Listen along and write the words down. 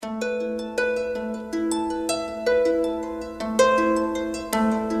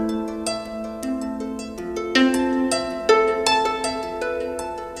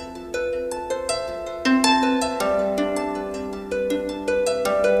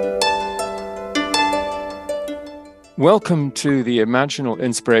Welcome to the Imaginal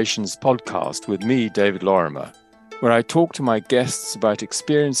Inspirations podcast with me, David Lorimer, where I talk to my guests about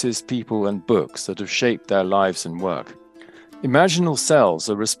experiences, people, and books that have shaped their lives and work. Imaginal cells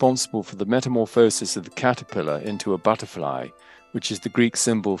are responsible for the metamorphosis of the caterpillar into a butterfly, which is the Greek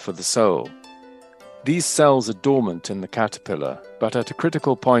symbol for the soul. These cells are dormant in the caterpillar, but at a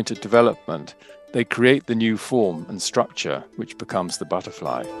critical point of development, they create the new form and structure, which becomes the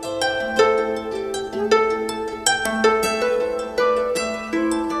butterfly.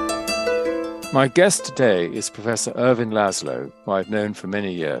 My guest today is Professor Ervin Laszlo, who I've known for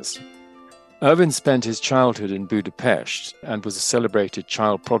many years. Ervin spent his childhood in Budapest and was a celebrated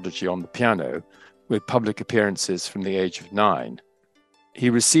child prodigy on the piano, with public appearances from the age of 9. He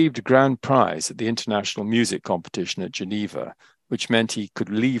received a grand prize at the International Music Competition at Geneva, which meant he could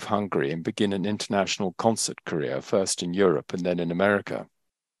leave Hungary and begin an international concert career, first in Europe and then in America.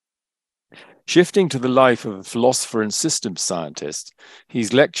 Shifting to the life of a philosopher and systems scientist,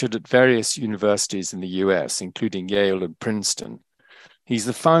 he's lectured at various universities in the US, including Yale and Princeton. He's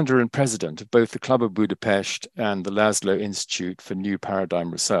the founder and president of both the Club of Budapest and the Laszlo Institute for New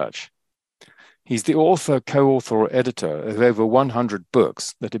Paradigm Research. He's the author, co-author, or editor of over 100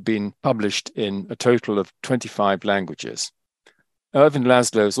 books that have been published in a total of 25 languages. Ervin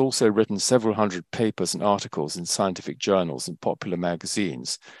Laszlo has also written several hundred papers and articles in scientific journals and popular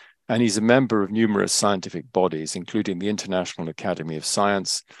magazines, and he's a member of numerous scientific bodies, including the International Academy of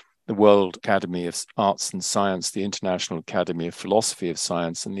Science, the World Academy of Arts and Science, the International Academy of Philosophy of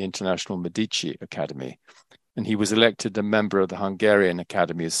Science, and the International Medici Academy. And he was elected a member of the Hungarian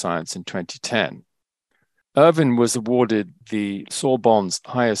Academy of Science in 2010. Ervin was awarded the Sorbonne's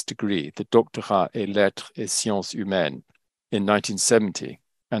highest degree, the Doctorat et Lettres et Sciences Humaines, in 1970,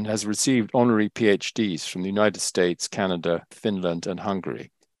 and has received honorary PhDs from the United States, Canada, Finland, and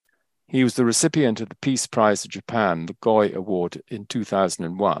Hungary. He was the recipient of the Peace Prize of Japan, the Goi Award in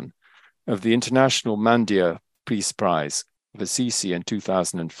 2001, of the International Mandia Peace Prize of Assisi in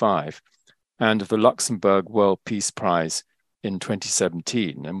 2005, and of the Luxembourg World Peace Prize in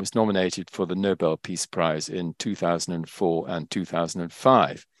 2017, and was nominated for the Nobel Peace Prize in 2004 and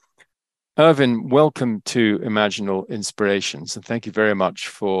 2005. Ervin, welcome to Imaginal Inspirations, and thank you very much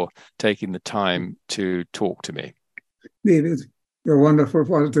for taking the time to talk to me. David, you're wonderful,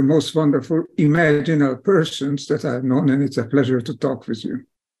 one of the most wonderful imaginal persons that I've known, and it's a pleasure to talk with you.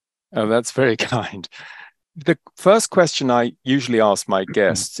 Oh, that's very kind. The first question I usually ask my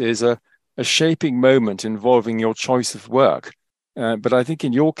guests is a shaping moment involving your choice of work. But I think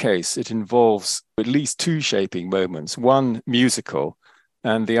in your case, it involves at least two shaping moments, one musical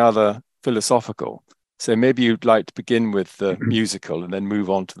and the other philosophical. So maybe you'd like to begin with the musical and then move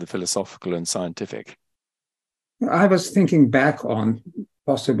on to the philosophical and scientific. I was thinking back on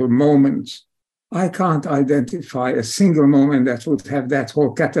possible moments. I can't identify a single moment that would have that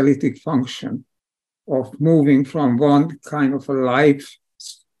whole catalytic function of moving from one kind of a life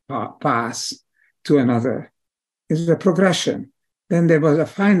path to another. It's a progression. Then there was a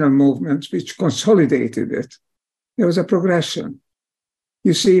final movement which consolidated it. There was a progression.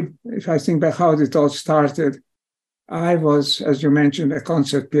 You see, if I think back how it all started, I was, as you mentioned, a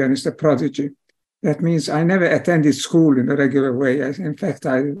concert pianist, a prodigy. That means I never attended school in a regular way. In fact,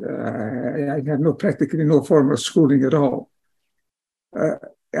 I had practically no formal schooling at all.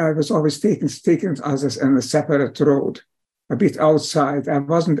 I was always taken as on a separate road, a bit outside. I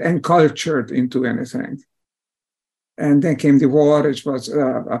wasn't encultured into anything. And then came the war, which was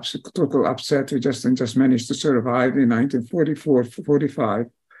total upset. We just managed to survive in 1944-45.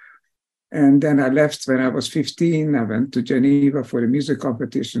 And then I left when I was 15. I went to Geneva for a music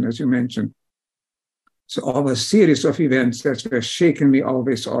competition, as you mentioned. So all a series of events that were shaking me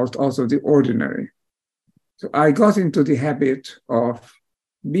always out of the ordinary. So I got into the habit of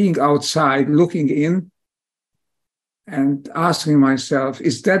being outside, looking in, and asking myself,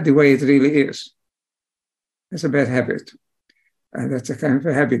 is that the way it really is? It's a bad habit. And that's a kind of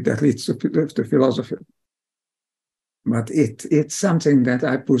a habit that leads to philosophy. But it's something that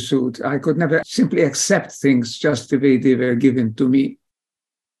I pursued. I could never simply accept things just the way they were given to me.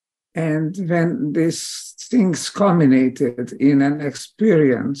 And when these things culminated in an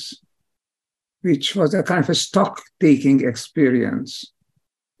experience, which was a kind of a stock-taking experience.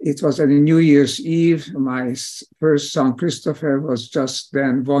 It was on New Year's Eve. My first son, Christopher, was just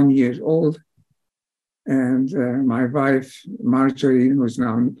then 1 year old. And my wife, Marjorie, who's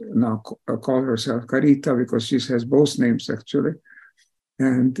now call herself Carita because she has both names, actually.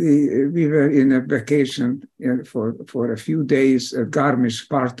 And we were in a vacation for a few days at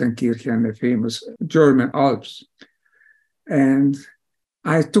Garmisch-Partenkirchen, the famous German Alps. And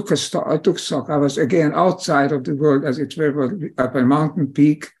I took stock. I was again outside of the world, as it were, up a mountain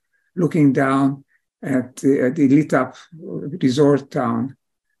peak, looking down at the lit up resort town.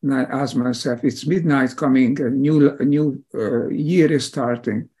 And I asked myself, it's midnight coming, a new year is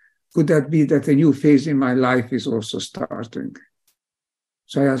starting. Could that be that a new phase in my life is also starting?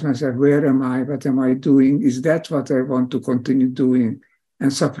 So I asked myself, where am I? What am I doing? Is that what I want to continue doing?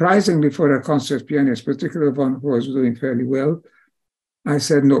 And surprisingly, for a concert pianist, particularly one who was doing fairly well, I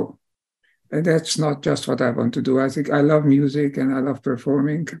said no. And that's not just what I want to do. I think I love music and I love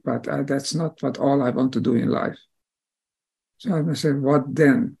performing, but that's not what all I want to do in life. So I said, what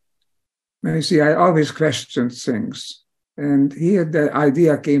then? And you see, I always questioned things. And here the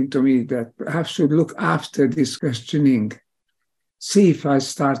idea came to me that perhaps I should look after this questioning, see if I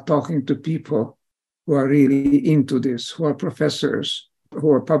start talking to people who are really into this, who are professors, who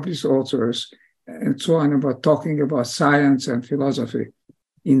are published authors, and so on, about talking about science and philosophy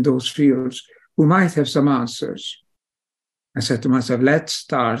in those fields, who might have some answers. I said to myself, let's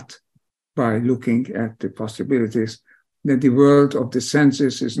start by looking at the possibilities that the world of the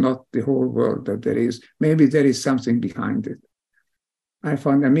senses is not the whole world that there is. Maybe there is something behind it. I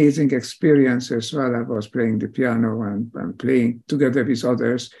found amazing experiences while I was playing the piano and playing together with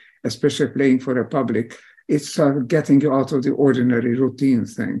others, especially playing for a public. It's getting you out of the ordinary routine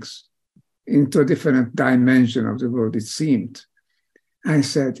things into a different dimension of the world, it seemed. I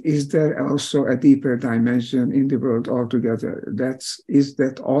said, is there also a deeper dimension in the world altogether? Is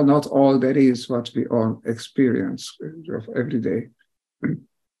that all, not all there is what we all experience every day?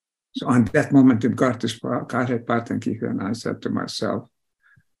 So on that moment, in and I said to myself,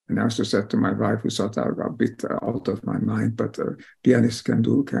 and I also said to my wife, who thought I was a bit out of my mind, but pianists can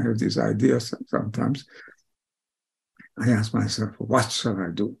have these ideas sometimes. I asked myself, what shall I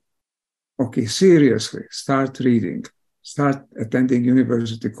do? Okay, seriously, start reading, start attending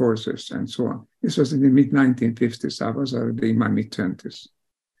university courses and so on. This was in the mid-1950s. I was already in my mid-20s.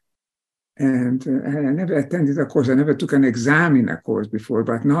 And I never attended a course. I never took an exam in a course before,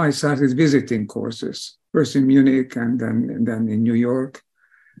 but now I started visiting courses, first in Munich and then in New York.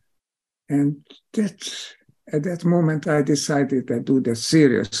 And at that moment, I decided to do that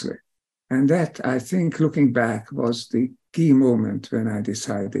seriously. And that, I think, looking back, was the key moment when I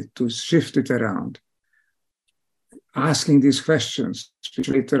decided to shift it around. Asking these questions, which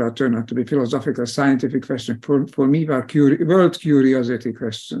later turned out to be philosophical, scientific questions, for me were world curiosity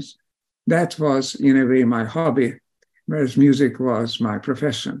questions. That was, in a way, my hobby, whereas music was my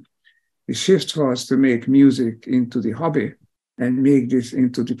profession. The shift was to make music into the hobby and make this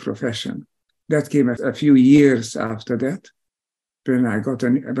into the profession. That came a few years after that, when I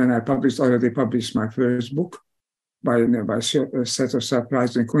already published my first book by a set of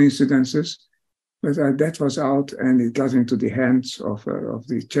surprising coincidences. But that was out, and it got into the hands of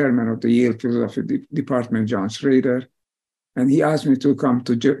the chairman of the Yale Philosophy Department, John Schrader. And he asked me to come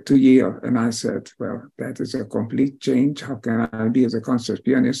to Yale. And I said, well, that is a complete change. How can I be, as a concert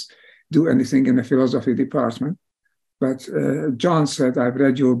pianist, do anything in the philosophy department? But John said, I've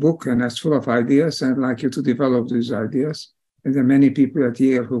read your book, and it's full of ideas, and I'd like you to develop these ideas. And there are many people at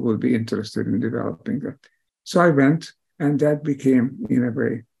Yale who will be interested in developing that. So I went, and that became, in a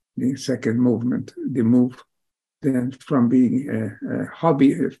way, the second movement, the move then from being a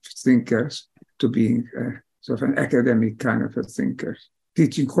hobby thinker to being sort of an academic kind of a thinker.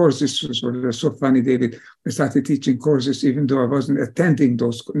 Teaching courses was so funny, David. I started teaching courses even though I wasn't attending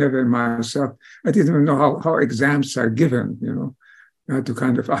those, never myself. I didn't even know how exams are given, you know. I had to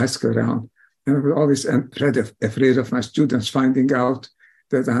kind of ask around. And I was always afraid of my students finding out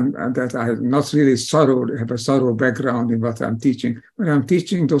that I'm not really have a thorough background in what I'm teaching. But I'm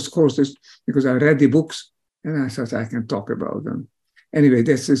teaching those courses because I read the books and I thought I can talk about them. Anyway,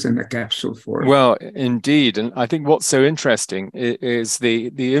 this is in a capsule form. Well, indeed. And I think what's so interesting is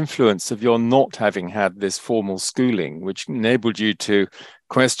the influence of your not having had this formal schooling, which enabled you to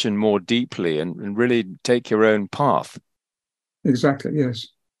question more deeply and really take your own path. Exactly, yes.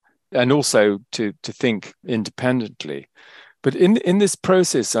 And also to think independently. But in this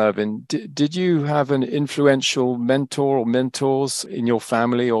process, Ervin, did you have an influential mentor or mentors in your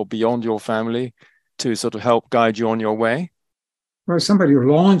family or beyond your family to sort of help guide you on your way? Well, somebody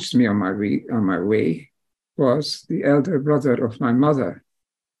who launched me on my way was the elder brother of my mother,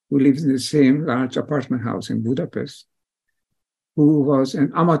 who lived in the same large apartment house in Budapest, who was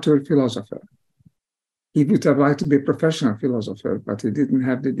an amateur philosopher. He would have liked to be a professional philosopher, but he didn't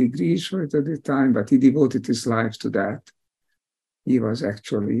have the degrees for it at the time, but he devoted his life to that. He was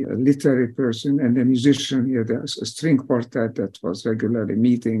actually a literary person and a musician. He had a string quartet that was regularly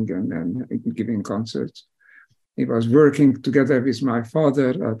meeting and giving concerts. He was working together with my father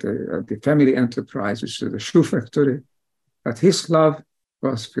at the family enterprise, which is the shoe factory. But his love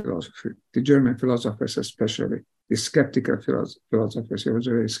was philosophy, the German philosophers especially, the skeptical philosophers. He was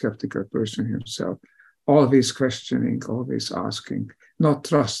a very skeptical person himself, always questioning, always asking, not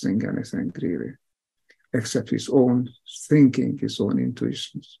trusting anything really, except his own thinking, his own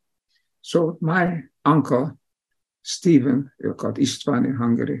intuitions. So my uncle, Stephen, called István in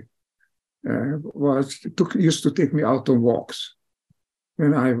Hungary, used to take me out on walks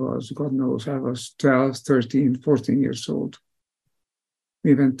when I was, God knows, I was 12, 13, 14 years old.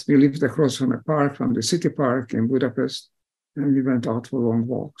 We lived across from a park, from the city park in Budapest, and we went out for long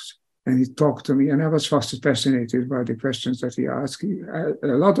walks. And he talked to me, and I was fascinated by the questions that he asked. A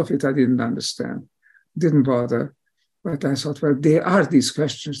lot of it I didn't understand, didn't bother. But I thought, well, there are these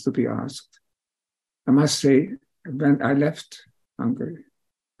questions to be asked. I must say, when I left Hungary,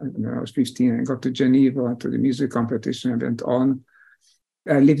 when I was 15, and got to Geneva, to the music competition, and went on.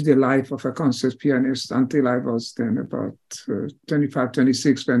 I lived the life of a concert pianist until I was then about 25,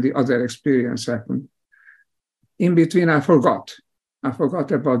 26, when the other experience happened. In between, I forgot. I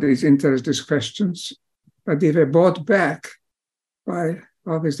forgot about these these questions, but they were brought back by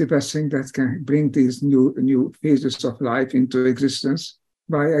always the best thing that can bring these new phases of life into existence,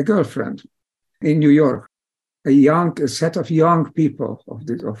 by a girlfriend in New York. A set of young people,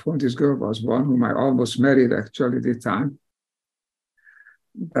 of whom this girl was one, whom I almost married actually at the time,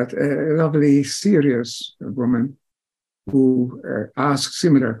 but a lovely, serious woman who asked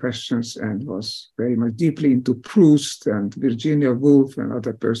similar questions and was very much deeply into Proust and Virginia Woolf and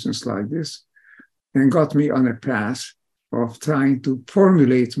other persons like this, and got me on a path of trying to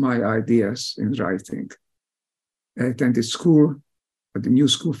formulate my ideas in writing. I attended school, at the New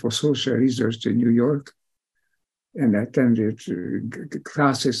School for Social Research in New York, and I attended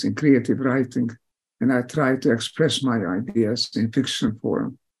classes in creative writing, and I tried to express my ideas in fiction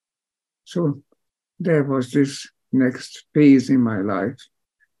form. So there was this next phase in my life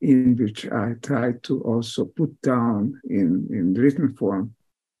in which I tried to also put down in written form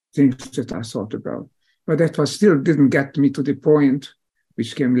things that I thought about. But that still didn't get me to the point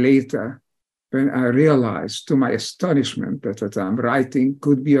which came later, when I realized, to my astonishment, that what I'm writing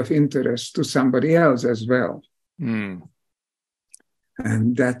could be of interest to somebody else as well. Mm.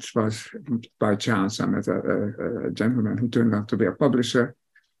 And that was by chance. I met a gentleman who turned out to be a publisher,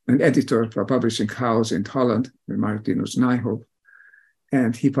 an editor for a publishing house in Holland, Martinus Nijhoff.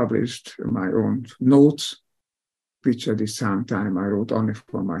 And he published my own notes, which at the same time I wrote only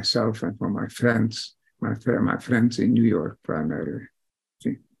for myself and for my friends, my friends in New York primarily.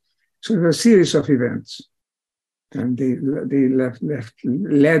 See? So it was a series of events. And they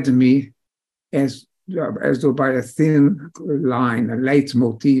led me as though by a thin line, a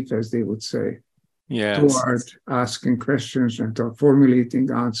leitmotif, as they would say, yes, toward asking questions and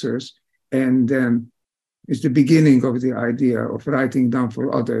formulating answers. And then it's the beginning of the idea of writing down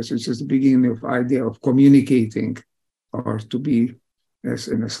for others. It's just the beginning of the idea of communicating, or to be, as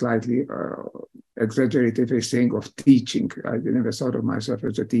in a slightly exaggerated way, saying, of teaching. I never thought of myself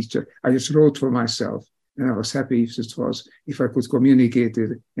as a teacher. I just wrote for myself. And I was happy if I could communicate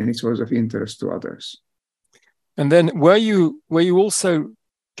it and it was of interest to others. And then were you also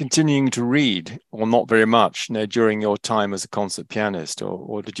continuing to read, or not very much, during your time as a concert pianist,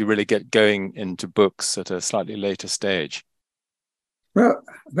 or did you really get going into books at a slightly later stage? Well,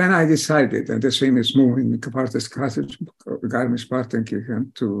 when I decided, and this famous movement, to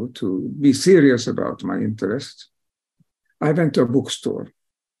be serious about my interest, I went to a bookstore.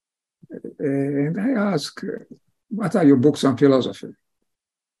 And I asked, what are your books on philosophy?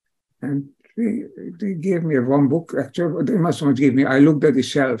 And they gave me one book. Actually, they must not give me. I looked at the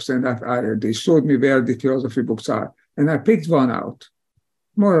shelves, and they showed me where the philosophy books are. And I picked one out,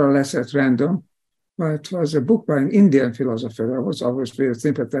 more or less at random. But it was a book by an Indian philosopher. I was always very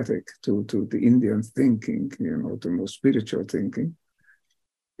sympathetic to the Indian thinking, the most spiritual thinking.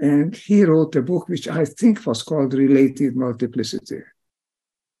 And he wrote a book which I think was called Related Multiplicity.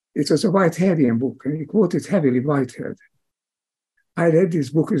 It was a Whiteheadian book, and he quoted heavily Whitehead. I read this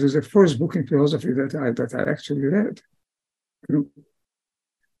book. It was the first book in philosophy that I actually read.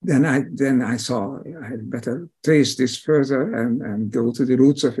 Then I saw I had better trace this further and go to the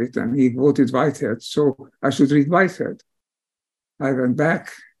roots of it. And he quoted Whitehead, so I should read Whitehead. I went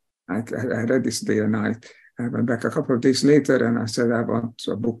back. I read this day and night. I went back a couple of days later, and I said, I want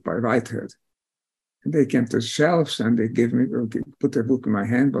a book by Whitehead. And they came to the shelves, and they put a book in my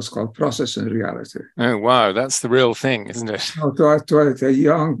hand. It was called Process and Reality. Oh, wow. That's the real thing, isn't it? To a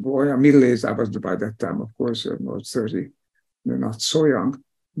young boy, a middle-aged, I was by that time, of course, I was 30. They're not so young.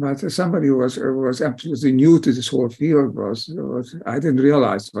 But somebody who was absolutely new to this whole field I didn't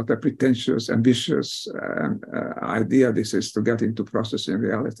realize what a pretentious, ambitious idea this is to get into processing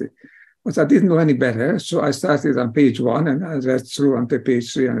reality. But I didn't know any better, so I started on page 1 and I read through until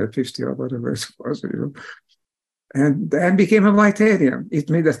page 350 or whatever it was, and then became a Whiteheadian. It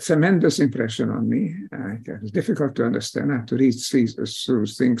made a tremendous impression on me. It was difficult to understand. I had to read through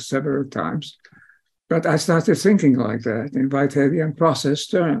things several times. But I started thinking like that in Whiteheadian process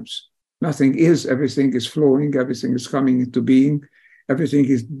terms. Nothing is, everything is flowing, everything is coming into being, everything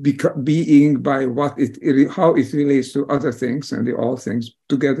is being by how it relates to other things, and all things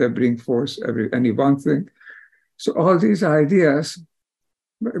together bring forth any one thing. So all these ideas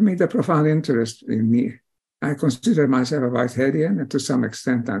made a profound interest in me. I consider myself a Whiteheadian, and to some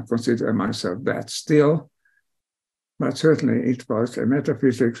extent I consider myself that still. But certainly it was a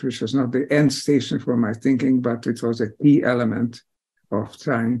metaphysics which was not the end station for my thinking, but it was a key element of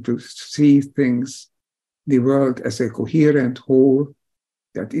trying to see things, the world as a coherent whole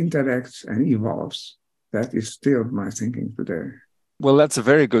that interacts and evolves. That is still my thinking today. Well, that's a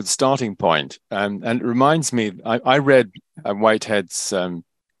very good starting point. And it reminds me, I read Whitehead's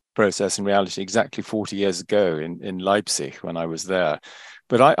Process and Reality exactly 40 years ago in Leipzig when I was there.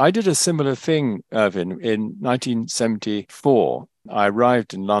 But I did a similar thing, Ervin, in 1974. I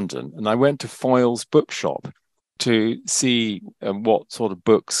arrived in London and I went to Foyle's bookshop to see what sort of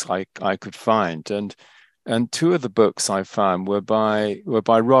books I could find. And two of the books I found were by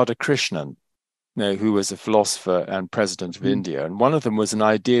Radhakrishnan, who was a philosopher and president of India. And one of them was an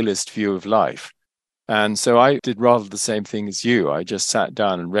idealist view of life. And so I did rather the same thing as you. I just sat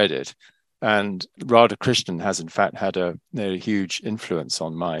down and read it. And Radhakrishnan has, in fact, had a huge influence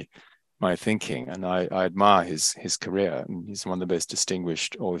on my thinking. And I admire his career. And he's one of the most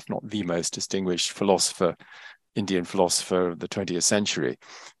distinguished, or if not the most distinguished Indian philosopher of the 20th century.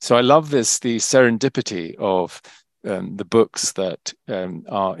 So I love the serendipity of the books that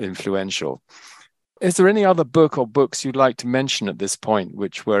are influential. Is there any other book or books you'd like to mention at this point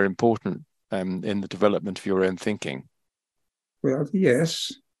which were important in the development of your own thinking? Well,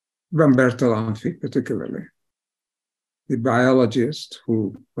 yes. Van Bertalanffy, particularly, the biologist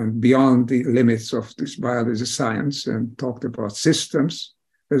who went beyond the limits of this biology science and talked about systems,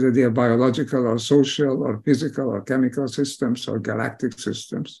 whether they are biological or social or physical or chemical systems or galactic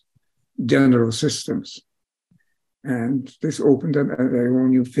systems, general systems. And this opened a whole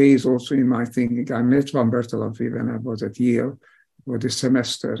new phase also in my thinking. I met Van Bertalanffy when I was at Yale for the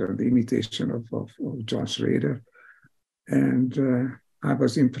semester of the imitation of John Schrader. And I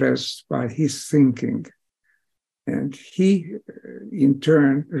was impressed by his thinking. And he, in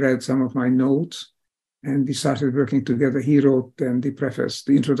turn, read some of my notes, and we started working together. He wrote then the preface,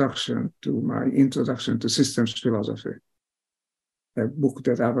 the introduction to my Introduction to Systems Philosophy, a book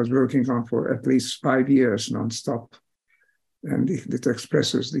that I was working on for at least 5 years nonstop. And it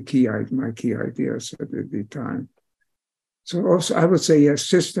expresses my key ideas at the time. So also, I would say, yes,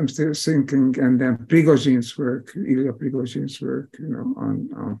 systems thinking, and then Prigozhin's work, Ilya Prigozhin's work,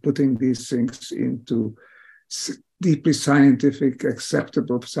 on putting these things into deeply scientific,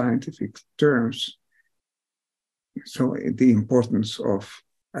 acceptable scientific terms. So the importance of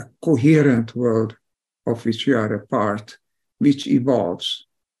a coherent world of which we are a part, which evolves,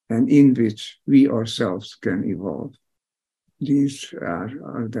 and in which we ourselves can evolve. These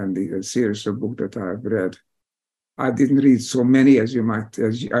are then the series of books that I've read. I didn't read so many as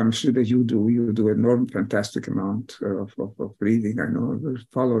I'm sure that you do. You do an fantastic amount of reading. I know,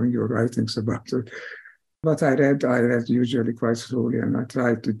 following your writings about it. But I read usually quite slowly, and I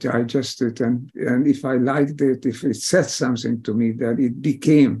tried to digest it. And if I liked it, if it said something to me, then it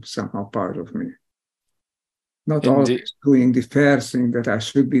became somehow part of me. Not always doing the fair thing that I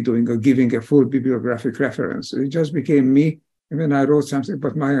should be doing or giving a full bibliographic reference. It just became me. And when I wrote something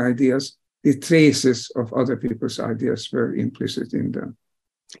about my ideas, the traces of other people's ideas were implicit in them.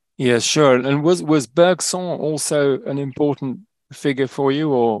 Yes, sure. And was Bergson also an important figure for you,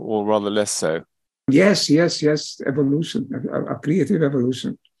 or rather less so? Yes. Evolution, a creative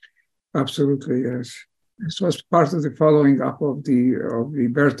evolution. Absolutely, yes. This was part of the following up of the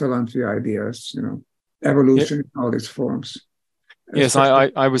Bertalanffy ideas, evolution in all its forms. Yes,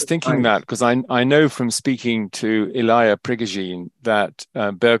 I was thinking that because I know from speaking to Ilya Prigozhin that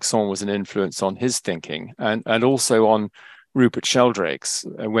Bergson was an influence on his thinking and also on Rupert Sheldrake's.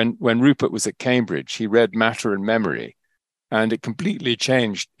 When Rupert was at Cambridge, he read Matter and Memory, and it completely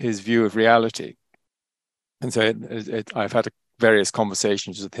changed his view of reality. And so I've had various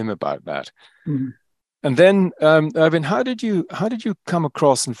conversations with him about that. Mm-hmm. And then, Ervin, how did you come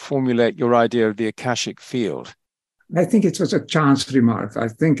across and formulate your idea of the Akashic field? I think it was a chance remark. I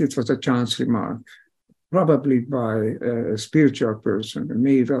think it was a chance remark, probably by a spiritual person, and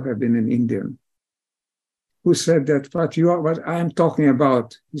may well have been an Indian, who said that what I'm talking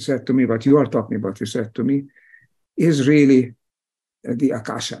about, he said to me, what you are talking about, he said to me, is really the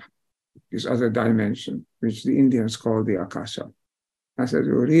Akasha, this other dimension, which the Indians call the Akasha. I said,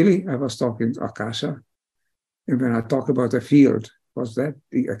 oh, really? I was talking Akasha. And when I talk about a field, was that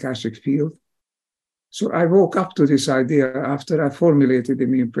the Akashic field? So I woke up to this idea after I formulated the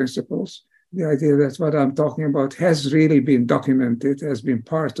main principles, the idea that what I'm talking about has really been documented, has been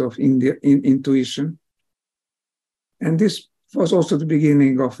part of intuition. And this was also the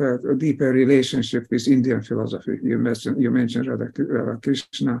beginning of a deeper relationship with Indian philosophy. You mentioned Radha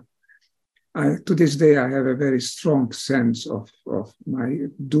Krishna. To this day, I have a very strong sense of my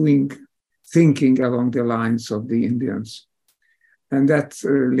thinking along the lines of the Indians. And that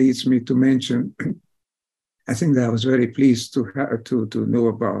leads me to mention, I think that I was very pleased to know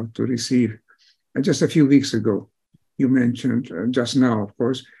about, to receive, just a few weeks ago, you mentioned, just now, of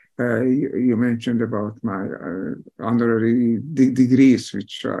course, you mentioned about my honorary degrees,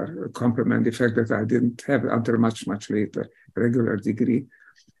 which complement the fact that I didn't have until much, much later a regular degree.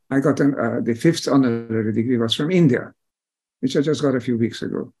 I got the 5th honorary degree was from India, which I just got a few weeks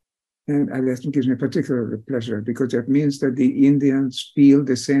ago. And that gives me particular pleasure because that means that the Indians feel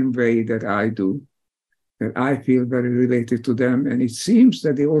the same way that I do, that I feel very related to them. And it seems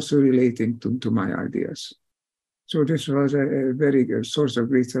that they're also relating to my ideas. So this was a very source of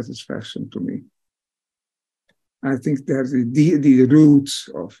great satisfaction to me. I think that the roots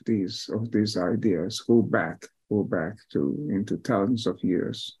of these ideas go back into thousands of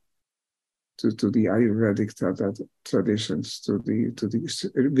years to the Ayurvedic traditions, to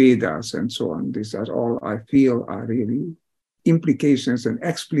the Vedas and so on. These are all, I feel, are really implications and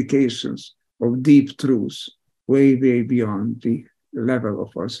explications of deep truths way, way beyond the level of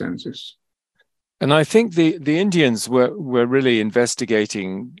our senses. And I think the Indians were really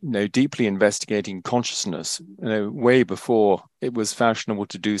investigating, deeply investigating consciousness, way before it was fashionable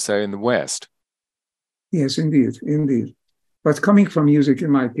to do so in the West. Yes, indeed. But coming from music,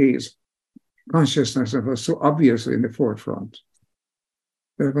 in my case, consciousness was so obviously in the forefront.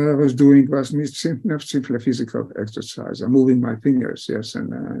 That what I was doing was not simply physical exercise. I'm moving my fingers, yes,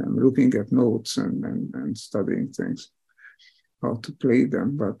 and I'm looking at notes and studying things, how to play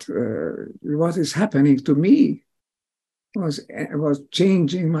them. But what is happening to me was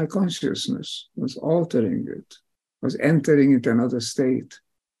changing my consciousness, was altering it, was entering into another state.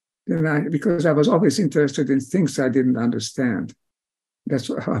 Because I was always interested in things I didn't understand. That's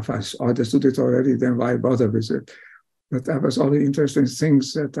how I understood it already, then why bother with it? But I was always interested in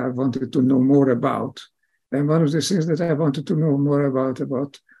things that I wanted to know more about. And one of the things that I wanted to know more about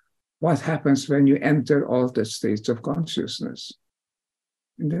what happens when you enter altered states of consciousness.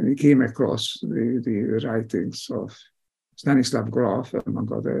 And then we came across the writings of Stanislav Grof,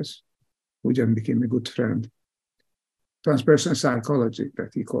 among others, who then became a good friend. Transpersonal psychology,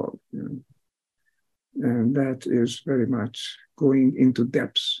 that he called. And that is very much going into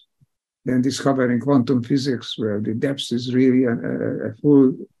depths, then discovering quantum physics, where the depths is really a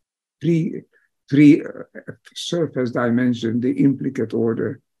full three surface dimension, the implicate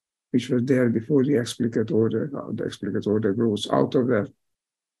order, which was there before the explicate order. The explicate order grows out of that.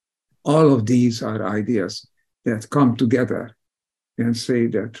 All of these are ideas that come together and say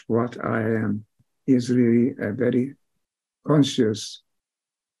that what I am is really a very conscious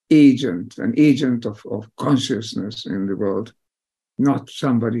agent, an agent of consciousness in the world, not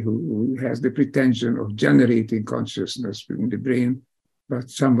somebody who has the pretension of generating consciousness within the brain, but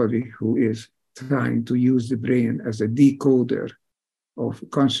somebody who is trying to use the brain as a decoder of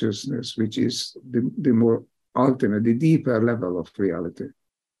consciousness, which is the more ultimate, the deeper level of reality.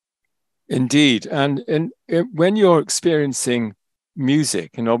 Indeed. And when you're experiencing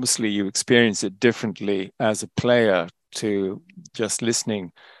music, and obviously you experience it differently as a player to just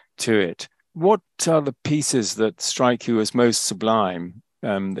listening to it, what are the pieces that strike you as most sublime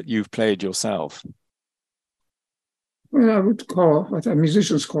that you've played yourself? Well, I would call what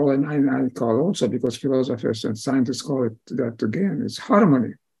musicians call, and I call also, because philosophers and scientists call it that again, it's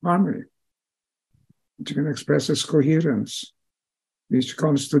harmony, which you can express as coherence, which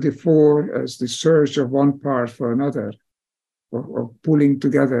comes to the fore as the search of one part for another, or pulling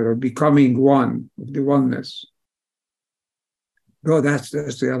together, or becoming one, of the oneness. No, that's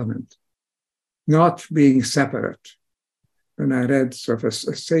the element. Not being separate. When I read sort of a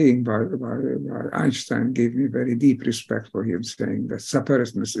saying by Einstein, gave me very deep respect for him, saying that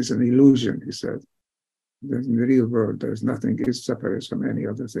separateness is an illusion, he said. In the real world, there's nothing is separate from any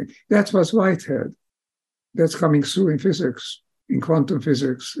other thing. That was Whitehead. That's coming through in physics, in quantum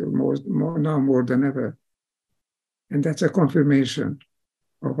physics, more than ever. And that's a confirmation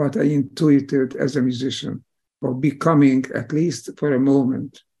of what I intuited as a musician, of becoming, at least for a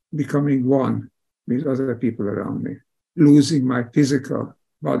moment, becoming one with other people around me, losing my physical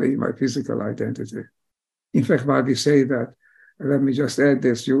body, my physical identity. In fact, while we say that, let me just add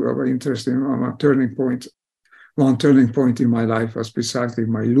this, you are interested in my turning point. One turning point in my life was precisely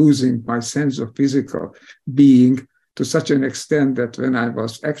my losing my sense of physical being to such an extent that when I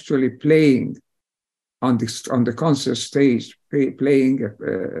was actually playing on the concert stage, playing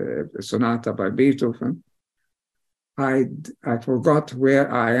a sonata by Beethoven, I forgot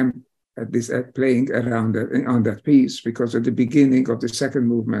where I am at playing around on that piece, because at the beginning of the second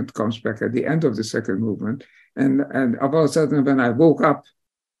movement comes back at the end of the second movement, and all of a sudden when I woke up,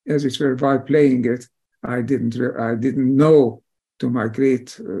 as it were, while playing it, I didn't know, to my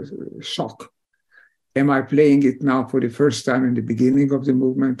great shock, am I playing it now for the first time in the beginning of the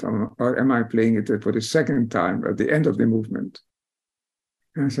movement, or am I playing it for the second time at the end of the movement?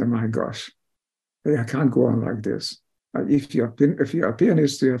 And I said, my gosh, I can't go on like this. If you're a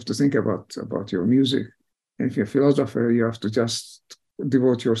pianist, you have to think about your music. And if you're a philosopher, you have to just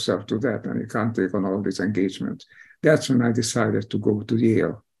devote yourself to that, and you can't take on all this engagement. That's when I decided to go to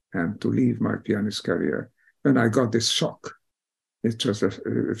Yale and to leave my pianist career. When I got this shock, it was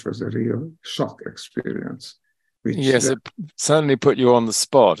a real shock experience. Yes, it certainly put you on the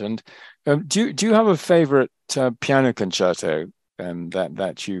spot. And do you have a favorite piano concerto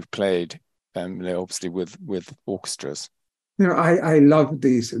that you've played, obviously with orchestras? I love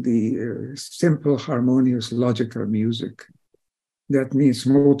the simple, harmonious, logical music. That means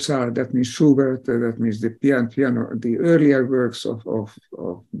Mozart, that means Schubert, that means the piano, the earlier works of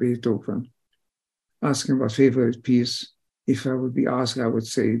Beethoven. Asking my favorite piece, if I would be asked, I would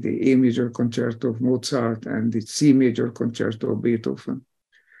say the A major concerto of Mozart and the C major concerto of Beethoven.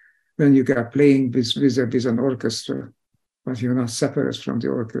 When you get playing with an orchestra, but you're not separate from the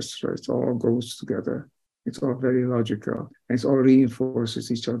orchestra, it all goes together. It's all very logical. It all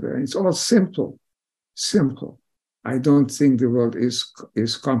reinforces each other. And it's all simple. I don't think the world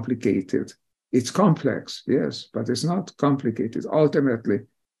is complicated. It's complex, yes, but it's not complicated. Ultimately,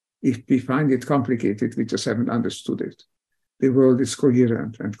 if we find it complicated, we just haven't understood it. The world is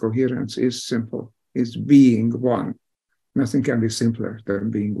coherent, and coherence is simple. It's being one. Nothing can be simpler than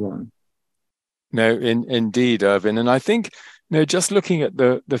being one. No, indeed, Ervin. And I think, just looking at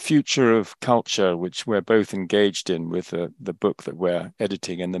the future of culture, which we're both engaged in with the book that we're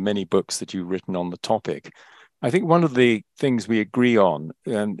editing and the many books that you've written on the topic, I think one of the things we agree on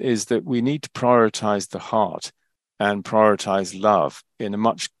is that we need to prioritize the heart and prioritize love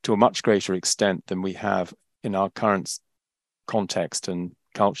to a much greater extent than we have in our current context and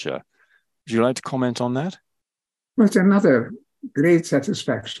culture. Would you like to comment on that? Well, it's another great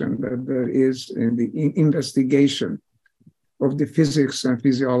satisfaction that there is in the investigation of the physics and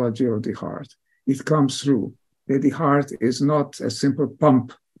physiology of the heart. It comes through that the heart is not a simple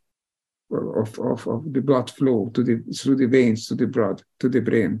pump of the blood flow through the veins to the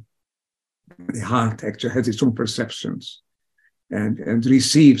brain. The heart actually has its own perceptions and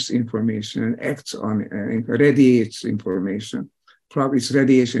receives information and acts on and radiates information. Probably its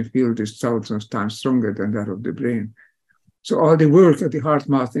radiation field is thousands of times stronger than that of the brain. So all the work at the Heart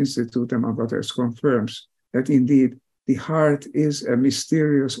Math Institute, among others, confirms that indeed the heart is a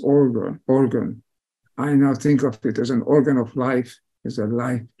mysterious organ. I now think of it as an organ of life, as a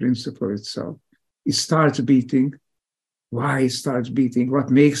life principle itself. It starts beating. Why it starts beating?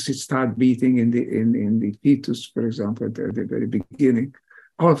 What makes it start beating in the fetus, for example, at the very beginning?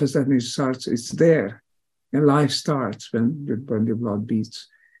 All of a sudden it's there. And life starts when the blood beats.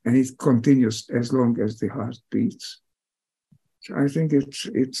 And it continues as long as the heart beats. So I think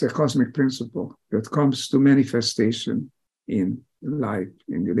it's a cosmic principle that comes to manifestation in life,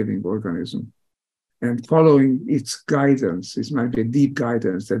 in the living organism. And following its guidance, it might be a deep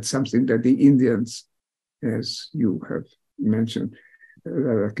guidance. That's something that the Indians, as you have mentioned,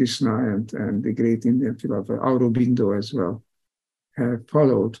 Krishna and the great Indian philosopher Aurobindo as well, have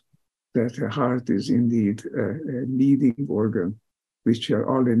followed, that the heart is indeed a leading organ, which we are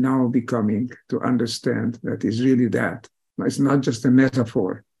only now becoming to understand that is really that. It's not just a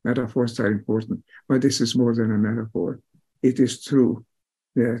metaphor. Metaphors are important, but this is more than a metaphor. It is true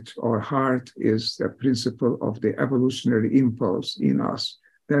that our heart is the principle of the evolutionary impulse in us.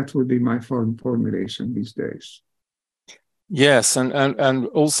 That would be my formulation these days. Yes, and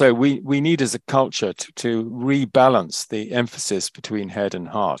also we need as a culture to rebalance the emphasis between head and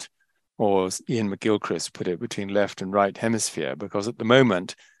heart, or as Ian McGilchrist put it, between left and right hemisphere, because at the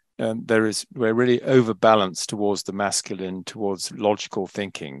moment we're really overbalanced towards the masculine, towards logical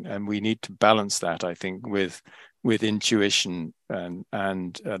thinking, and we need to balance that, I think, with intuition and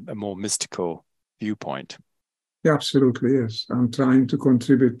a more mystical viewpoint. Yeah, absolutely, yes. I'm trying to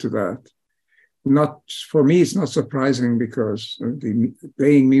contribute to that. Not for me, it's not surprising, because the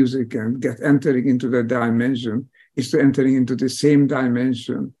playing music and entering into the dimension is to entering into the same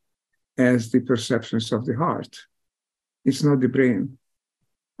dimension as the perceptions of the heart. It's not the brain.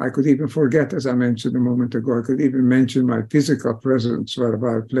 I could even forget, as I mentioned a moment ago, I could even mention my physical presence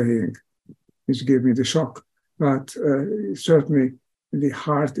while playing, which gave me the shock. But certainly the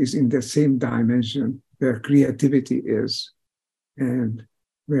heart is in the same dimension where creativity is, and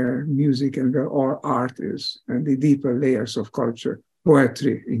where music and where all art is, and the deeper layers of culture,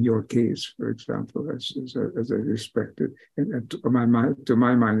 poetry in your case, for example, as a respected, and to my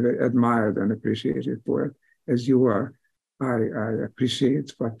mind, admired and appreciated poet as you are. I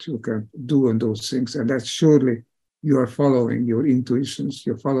appreciate what you can do on those things, and that surely you are following your intuitions,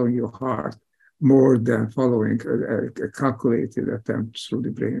 you're following your heart more than following a calculated attempt through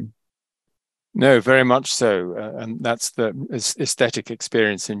the brain. No, very much so, and that's the aesthetic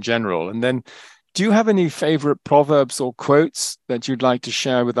experience in general. And then, do you have any favorite proverbs or quotes that you'd like to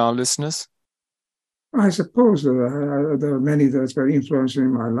share with our listeners? I suppose there are many that's very influential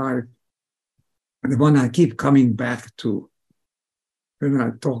in my life. And the one I keep coming back to when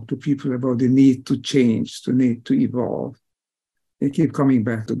I talk to people about the need to change, the need to evolve, they keep coming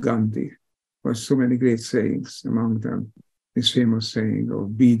back to Gandhi. There's so many great sayings, among them this famous saying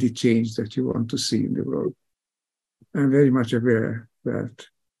of "be the change that you want to see in the world." I'm very much aware that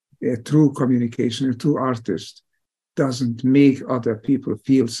a true communication, a true artist, doesn't make other people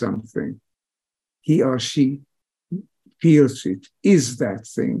feel something. He or she feels it, is that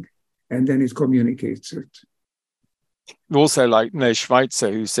thing, and then it communicates it. Also, like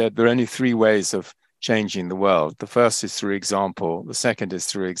Schweitzer, who said there are only three ways of changing the world. The first is through example, the second is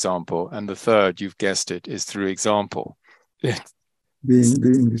through example, and the third, you've guessed it, is through example. Being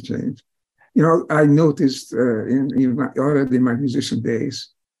the change. You know, I noticed already in my musician days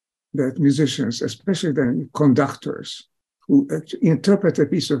that musicians, especially the conductors, who interpret a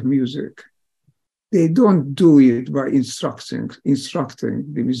piece of music, they don't do it by instructing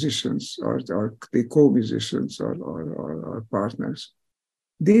the musicians or the co-musicians or partners.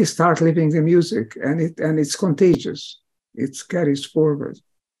 They start living the music, and it's contagious. It carries forward.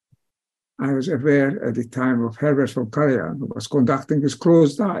 I was aware at the time of Herbert von Karajan, who was conducting with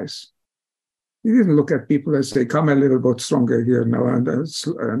closed eyes. He didn't look at people and say, "Come a little bit stronger here now, and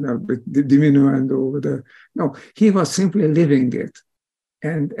a bit diminuendo over there." No, he was simply living it.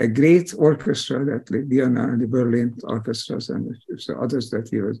 And a great orchestra, that the Vienna and the Berlin orchestras and the others that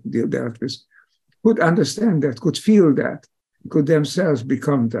he was dealt with, could understand that, could feel that, could themselves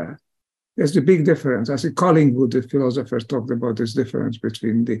become that. There's the big difference. I think Collingwood, the philosopher, talked about this difference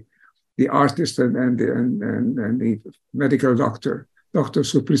between the artist and the medical doctor.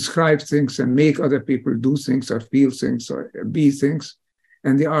 Doctors who prescribe things and make other people do things or feel things or be things,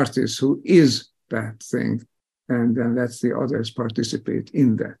 and the artist who is that thing. And then lets the others participate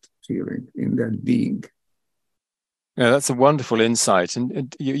in that feeling, in that being. Yeah, that's a wonderful insight.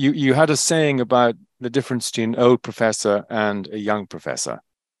 And you had a saying about the difference between an old professor and a young professor.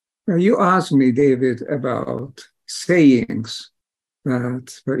 Now, you asked me, David, about sayings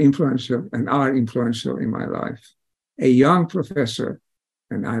that were influential and are influential in my life. A young professor,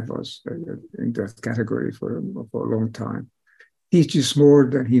 and I was in that category for a long time, teaches more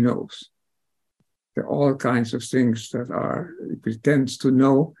than he knows. There are all kinds of things that he pretends to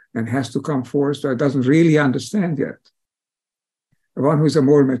know and has to come forth that doesn't really understand yet. The one who's a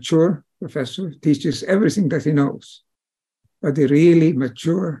more mature professor teaches everything that he knows. But the really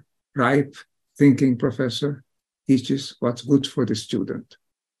mature, ripe, thinking professor teaches what's good for the student.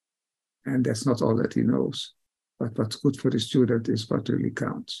 And that's not all that he knows. But what's good for the student is what really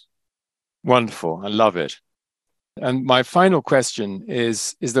counts. Wonderful. I love it. And my final question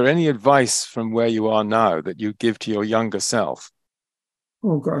is there any advice from where you are now that you give to your younger self?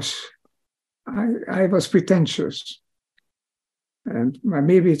 Oh, gosh. I was pretentious. And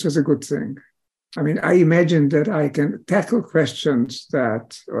maybe it was a good thing. I mean, I imagined that I can tackle questions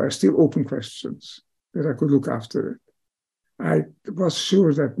that are still open questions, that I could look after it. I was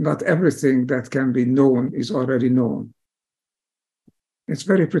sure that not everything that can be known is already known. It's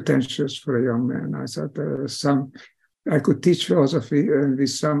very pretentious for a young man. I thought I could teach philosophy with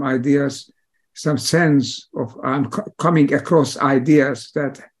some ideas, some sense of I'm coming across ideas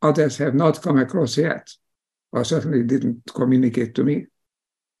that others have not come across yet, or certainly didn't communicate to me.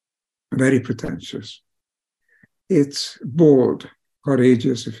 Very pretentious. It's bold.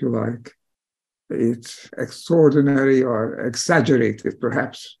 courageous, if you like. It's extraordinary or exaggerated,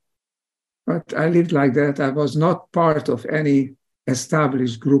 perhaps. But I lived like that. I was not part of any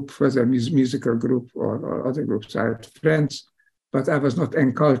established group, whether musical group or other groups. I had friends, but I was not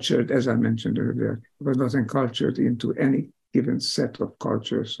encultured, as I mentioned earlier. I was not encultured into any given set of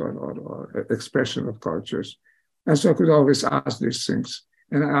cultures or expression of cultures. And so I could always ask these things.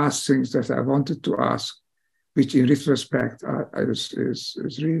 And I asked things that I wanted to ask, which in retrospect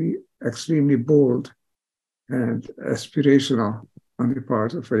is really extremely bold and aspirational on the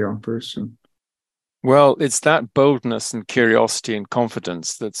part of a young person. Well, it's that boldness and curiosity and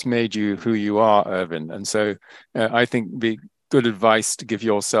confidence that's made you who you are, Ervin. And so I think the good advice to give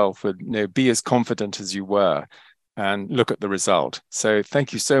yourself would, be as confident as you were and look at the result. So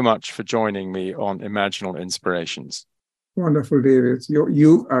thank you so much for joining me on Imaginal Inspirations. Wonderful, David.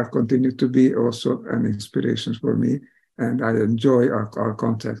 You are continued to be also an inspiration for me, and I enjoy our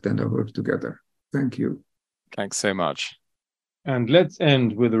contact and our work together. Thank you. Thanks so much. And let's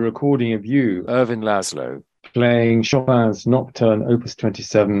end with a recording of you, Ervin Laszlo, playing Chopin's Nocturne Opus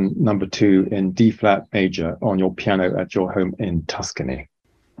 27, number 2 in D-flat major on your piano at your home in Tuscany.